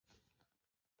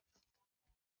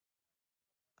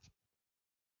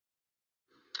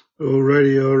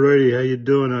Alrighty. How you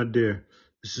doing out there?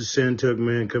 This is Santuck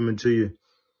Man coming to you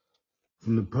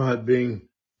from the Podbean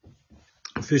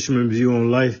Fisherman View on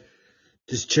Life.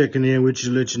 Just checking in with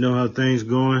you, let you know how things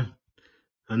going.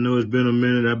 I know it's been a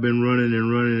minute. I've been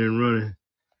running,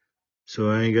 so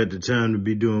I ain't got the time to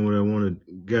be doing what I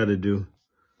gotta do.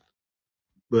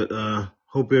 But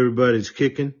hope everybody's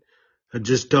kicking. I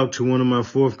just talked to one of my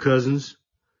fourth cousins,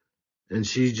 and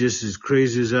she's just as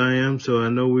crazy as I am, so I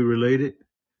know we related.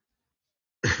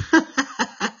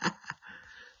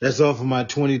 That's off of my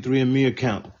 23andMe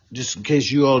account, just in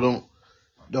case you all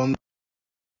don't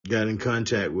got in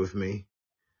contact with me,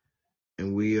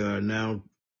 and we are now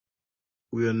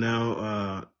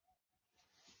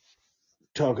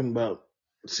talking about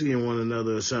seeing one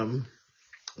another or something.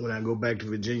 When I go back to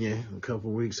Virginia in a couple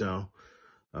of weeks, I'll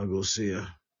go see her,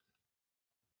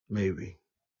 maybe.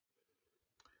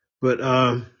 But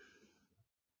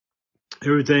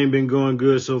everything been going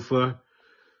good so far.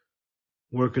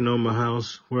 Working on my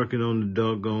house, working on the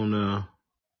doggone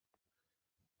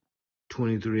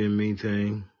 23andMe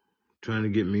thing, trying to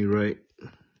get me right.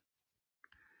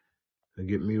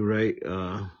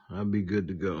 I'll be good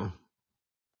to go.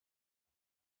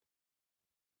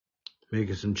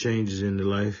 Making some changes in the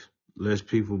life. Less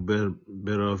people,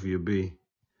 better off you'll be.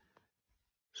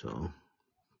 So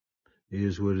it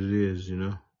is what it is, you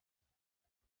know.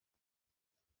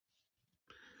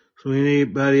 So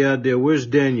anybody out there, where's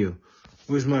Daniel?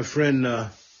 Where's my friend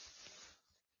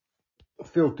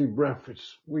Filthy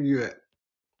Breakfast? Where you at?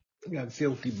 We got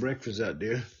Filthy Breakfast out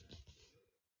there.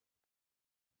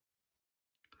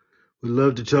 We'd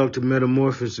love to talk to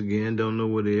Metamorphosis again. Don't know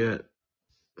where they at.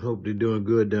 Hope they're doing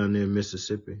good down there in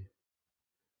Mississippi.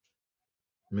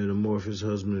 Metamorphosis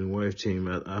husband and wife team.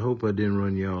 I hope I didn't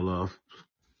run y'all off.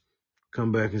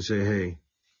 Come back and say hey.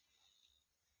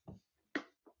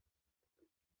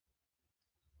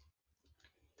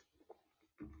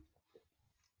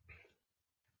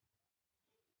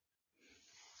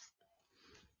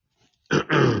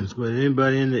 But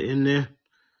anybody in there?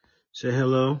 Say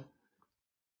hello.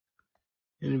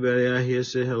 Anybody out here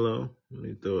say hello? Let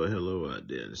me throw a hello out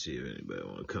there and see if anybody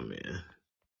want to come in.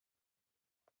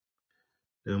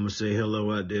 Then I'm going to say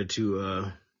hello out there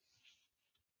to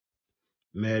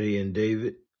Maddie and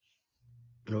David.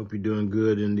 Hope you're doing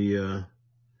good in the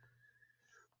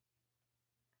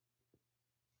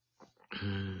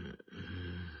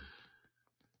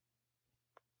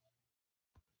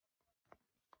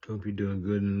hope you're doing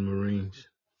good in the Marines.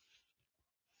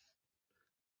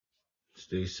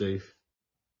 Stay safe.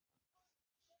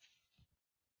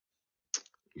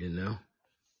 You know.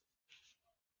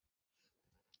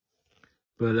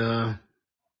 But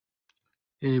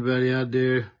anybody out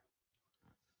there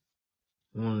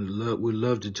would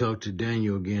love to talk to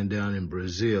Daniel again down in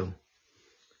Brazil.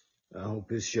 I hope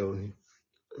his show.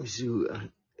 Let me see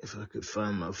if I could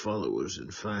find my followers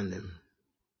and find them.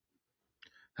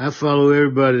 I follow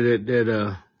everybody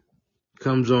that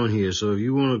comes on here. So if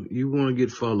you wanna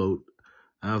get followed,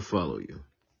 I'll follow you.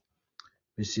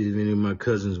 Let me see if any of my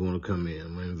cousins want to come in.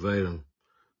 I'm gonna invite them.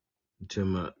 Tell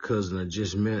my cousin I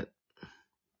just met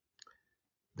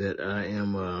that I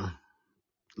am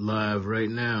live right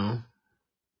now.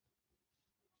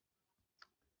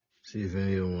 See if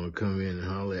any of them want to come in and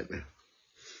holler at me.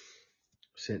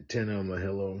 Sent 10 of them a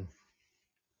hello.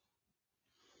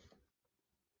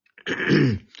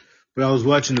 But I was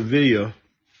watching a video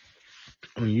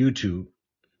on YouTube,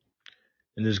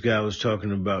 and this guy was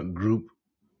talking about group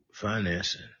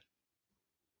financing.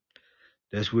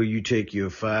 That's where you take your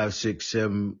 5, 6,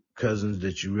 7 cousins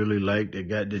that you really like that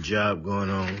got the job going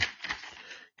on,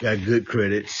 got good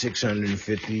credit,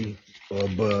 650 or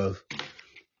above,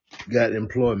 got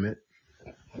employment,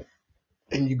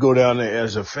 and you go down there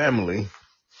as a family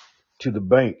to the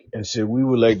bank and say, we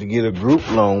would like to get a group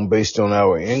loan based on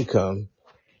our income,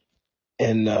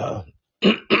 and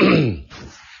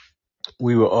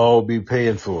we will all be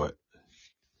paying for it.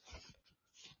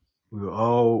 We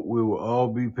will all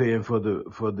be paying for the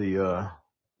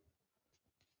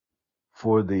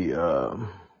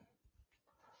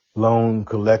loan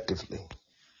collectively.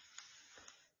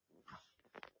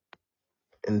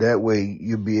 And that way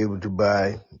you'll be able to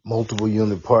buy multiple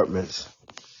unit apartments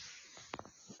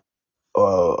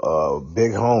or a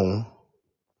big home.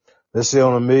 Let's say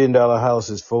on $1 million house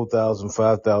is $4,000,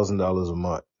 $5,000 a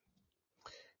month.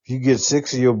 If you get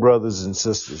 6 of your brothers and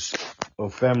sisters or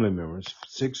family members,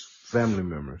 6 family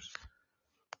members,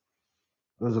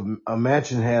 because a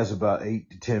mansion has about 8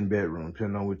 to 10 bedrooms,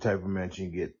 depending on what type of mansion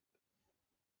you get.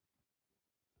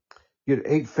 Get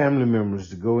 8 family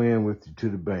members to go in with you to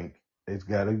the bank. They've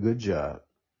got a good job.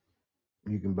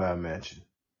 You can buy a mansion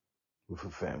with her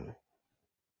family.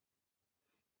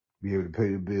 Be able to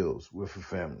pay the bills with her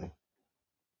family.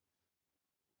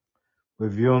 But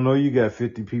if you don't know, you got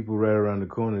 50 people right around the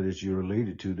corner that you're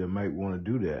related to that might want to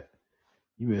do that.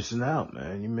 You're missing out,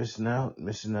 man. You're missing out.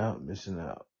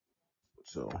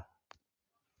 So,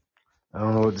 I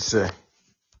don't know what to say.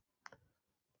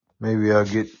 Maybe I'll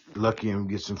get lucky and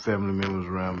get some family members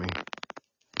around me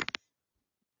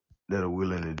that are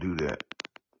willing to do that.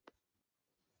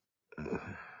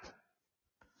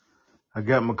 I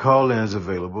got my call-ins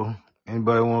available.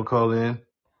 Anybody want to call in?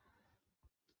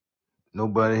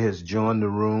 Nobody has joined the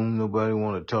room. Nobody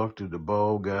want to talk to the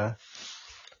bald guy.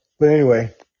 But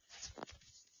anyway,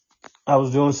 I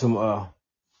was doing some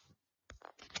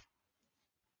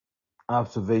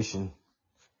observation,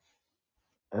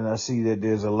 and I see that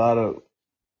there's a lot of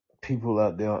people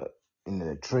out there in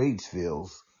the trades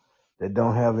fields that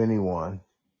don't have anyone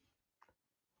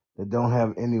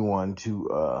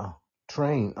to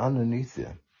train underneath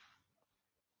them.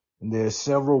 And there are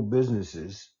several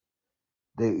businesses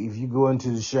that if you go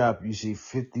into the shop, you see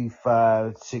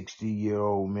 55,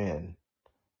 60-year-old men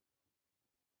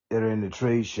that are in the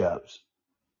trade shops,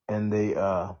 and they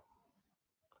have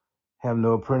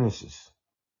no apprentices.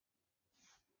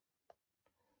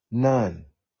 None.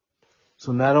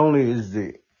 So not only is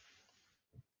the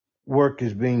work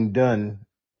is being done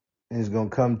and is going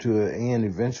to come to an end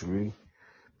eventually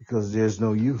because there's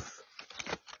no youth.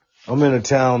 I'm in a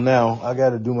town now. I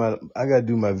got to do my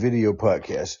video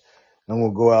podcast. I'm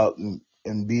going to go out and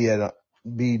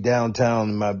be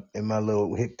downtown in my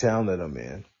little hick town that I'm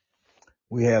in.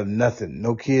 We have nothing.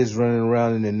 No kids running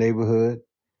around in the neighborhood.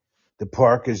 The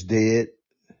park is dead.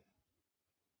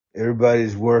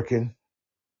 Everybody's working.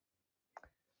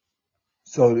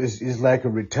 So it's like a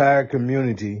retired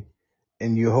community,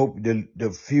 and you hope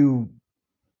the few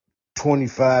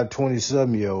 25,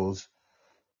 20-some-year-olds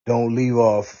don't leave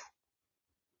off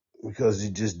because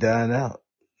it's just dying out.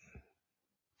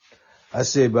 I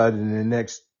say about in the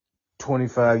next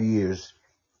 25 years,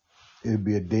 it'll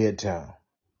be a dead town.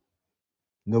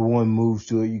 No one moves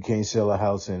to it. You can't sell a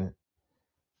house in it.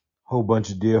 Whole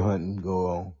bunch of deer hunting go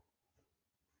on.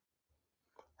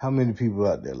 How many people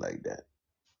out there like that?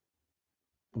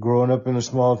 Growing up in a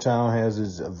small town has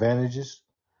its advantages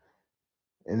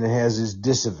and it has its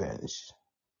disadvantages.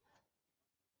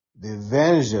 The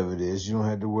advantage of it is you don't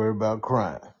have to worry about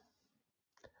crime.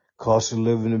 Cost of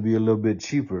living will be a little bit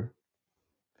cheaper,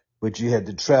 but you had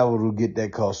to travel to get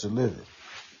that cost of living,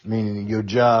 meaning your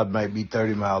job might be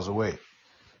 30 miles away.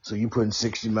 So you're putting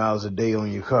 60 miles a day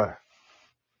on your car,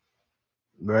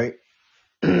 right?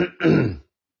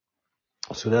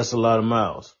 So that's a lot of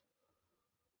miles.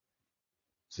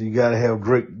 So you got to have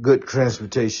good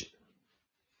transportation.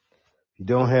 If you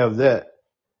don't have that,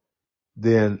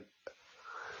 then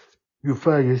you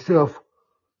find yourself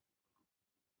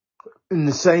in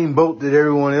the same boat that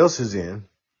everyone else is in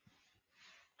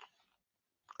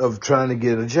of trying to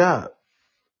get a job.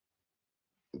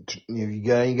 If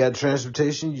you ain't got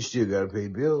transportation, you still got to pay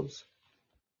bills,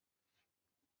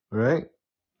 right?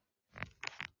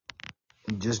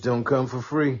 You just don't come for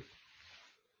free.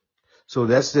 So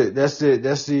that's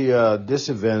the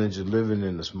disadvantage of living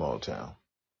in a small town.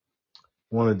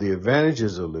 One of the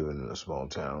advantages of living in a small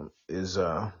town is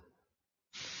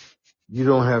you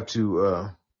don't have to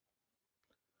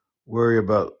worry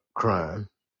about crime.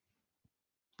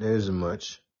 There isn't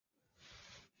much.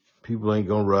 People ain't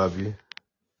gonna rob you.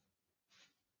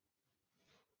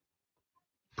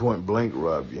 Point blank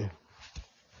rob you.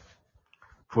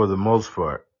 For the most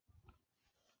part.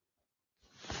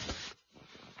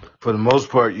 For the most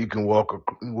part, you can walk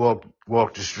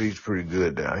the streets pretty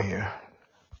good down here.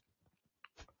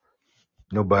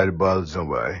 Nobody bothers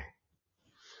nobody.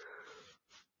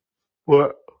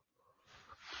 What?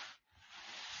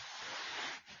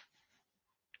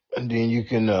 And then you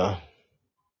can have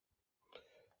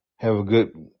a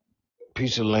good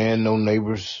piece of land, no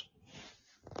neighbors.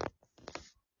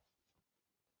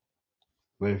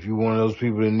 But if you're one of those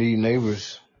people that need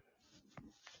neighbors,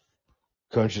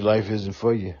 country life isn't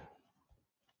for you.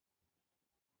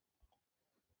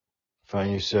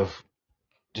 Find yourself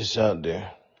just out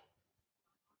there.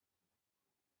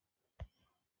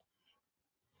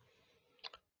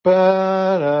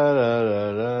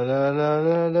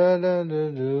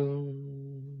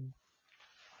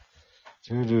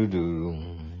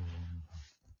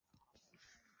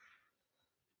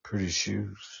 Pretty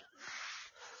shoes.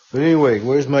 But anyway,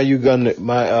 where's my Uganda?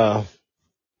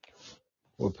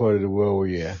 What part of the world were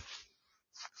you at?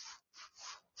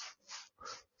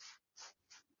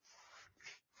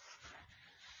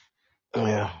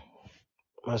 Yeah,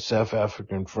 my South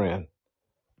African friend.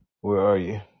 Where are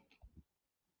you?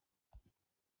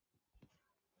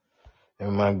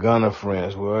 And my Ghana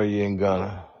friends, where are you in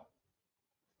Ghana?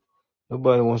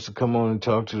 Nobody wants to come on and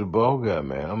talk to the ball guy,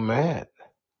 man. I'm mad.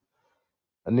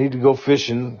 I need to go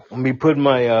fishing. I'm gonna be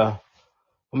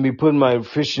putting my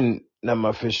fishing, not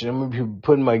my fishing. I'm gonna be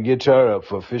putting my guitar up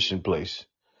for a fishing place.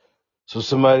 So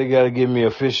somebody got to give me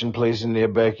a fishing place in their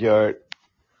backyard,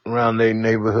 around their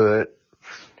neighborhood.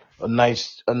 A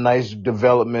nice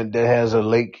development that has a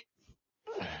lake.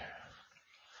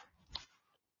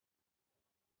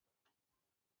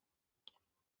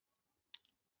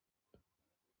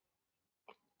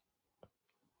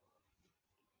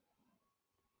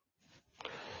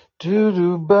 Doo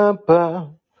doo ba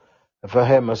ba. If I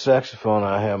had my saxophone,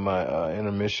 I have my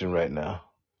intermission right now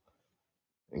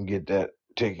and get that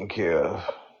taken care of.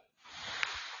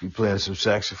 Be playing some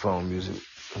saxophone music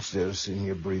instead of sitting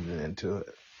here breathing into it.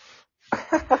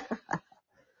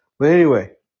 But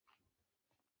anyway,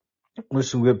 there's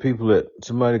some good people that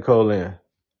somebody call in.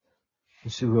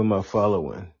 Let's see who am I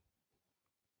following.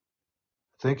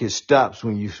 I think it stops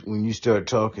when you start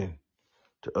talking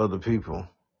to other people.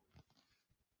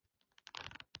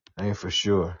 I ain't for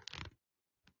sure.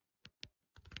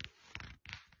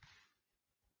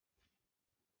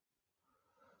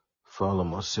 Follow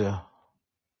myself.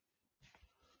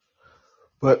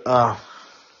 But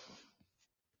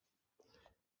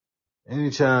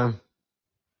anytime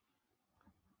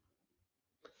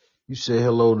you say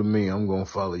hello to me, I'm gonna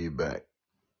follow you back.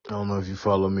 I don't know if you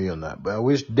follow me or not, but I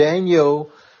wish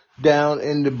Daniel down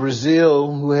in the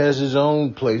Brazil, who has his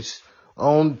own place,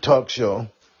 own podcast,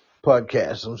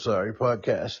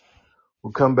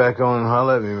 will come back on and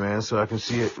holler at me, man, so I can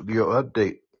see your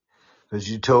update. Because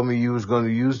you told me you was going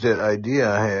to use that idea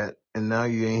I had, and now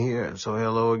you ain't here. So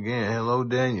hello again. Hello,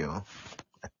 Daniel.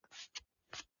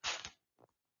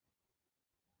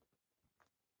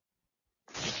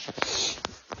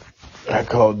 I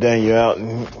called Daniel out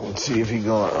and see if he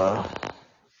gonna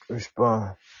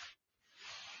respond.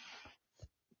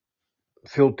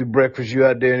 Filthy breakfast, you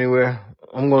out there anywhere?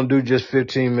 I'm gonna do just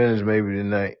 15 minutes maybe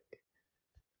tonight.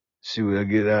 See what I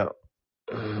get out.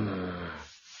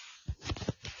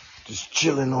 Just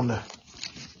chilling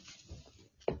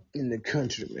in the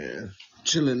country, man.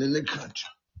 Chilling in the country.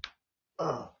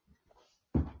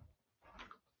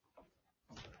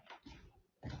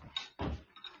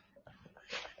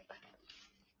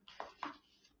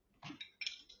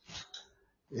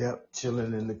 Yep,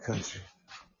 chilling in the country.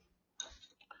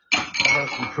 I have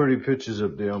some pretty pictures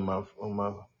up there on my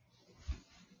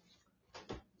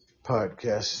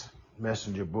podcast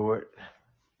messenger board.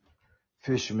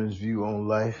 Fisherman's view on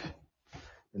life.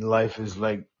 And life is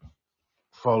like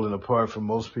falling apart for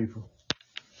most people.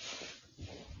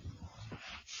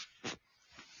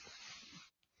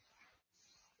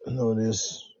 I know it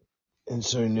is in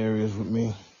certain areas with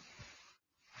me.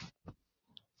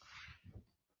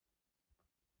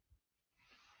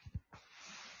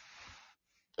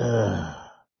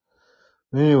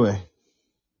 Anyway,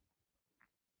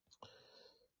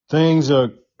 things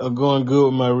are going good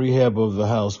with my rehab of the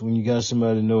house. When you got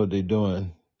somebody to know what they're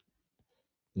doing,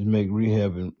 it make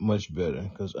rehabbing much better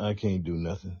because I can't do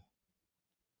nothing.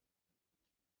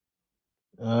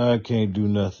 I can't do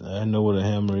nothing. I know what a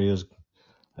hammer is.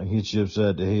 I can hit you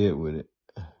upside the head with it.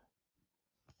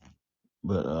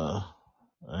 But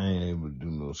I ain't able to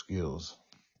do no skills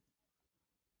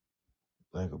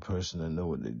like a person that know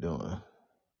what they're doing.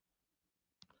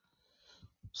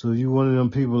 So you one of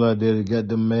them people out there that got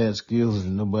them mad skills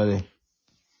and nobody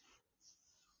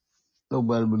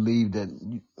believe that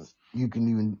you can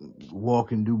even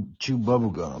walk and chew bubble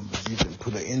gum. But you can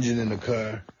put an engine in a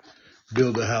car,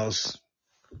 build a house.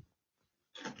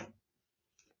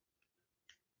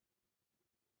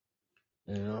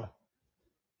 You know,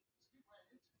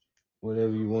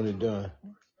 whatever you want it done.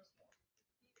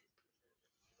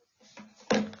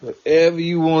 Whatever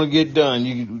you want to get done,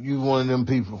 you one of them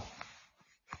people.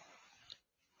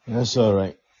 That's all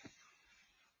right.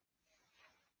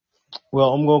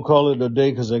 Well, I'm gonna call it a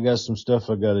day because I got some stuff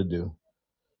I gotta do.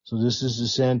 So this is the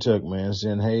Santuck man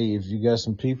saying, hey, if you got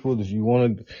some people, if you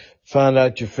want to find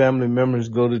out your family members,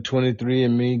 go to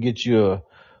 23andMe, get you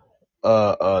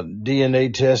a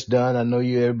DNA test done. I know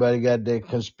everybody got that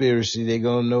conspiracy. They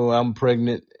gonna know I'm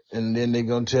pregnant and then they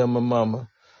gonna tell my mama.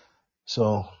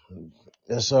 So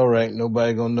that's all right.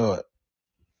 Nobody gonna know it.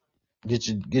 Get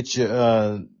your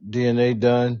DNA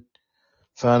done.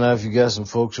 Find out if you got some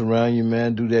folks around you,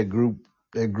 man. Do that group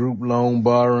loan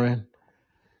borrowing.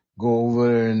 Go over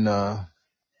there and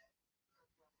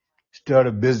start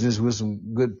a business with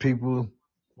some good people,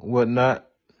 whatnot.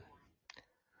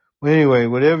 But anyway,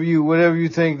 whatever you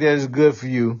think that is good for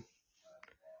you,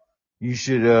 you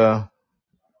should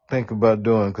think about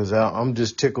doing, because I'm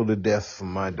just tickled to death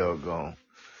from my doggone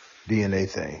DNA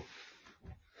thing.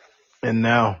 And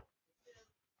now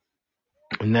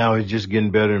it's just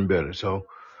getting better and better. So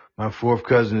my fourth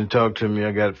cousin to talk to me,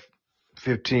 I got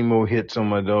 15 more hits on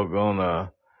my doggone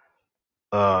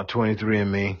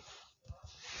 23andMe.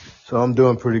 So I'm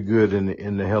doing pretty good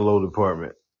in the hello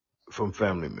department from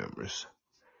family members.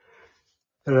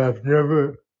 And I've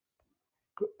never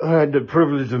had the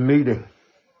privilege of meeting.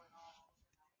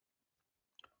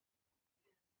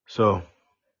 So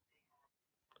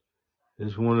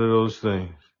it's one of those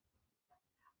things.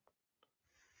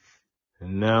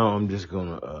 And now I'm just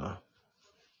gonna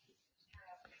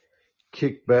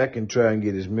kick back and try and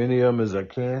get as many of them as I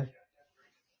can.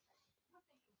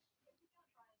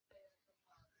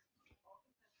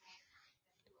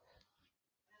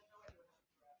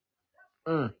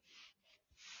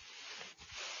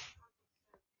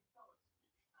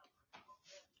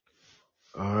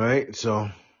 All right, so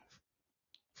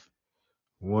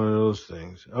one of those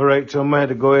things. All right, so I'm gonna have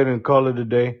to go ahead and call it a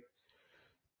day.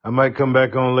 I might come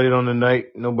back on late on the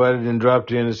night. Nobody didn't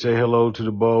drop in and say hello to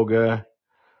the ball guy,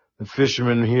 the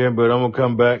fisherman here, but I'm gonna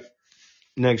come back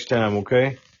next time,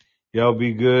 okay? Y'all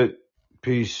be good.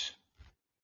 Peace.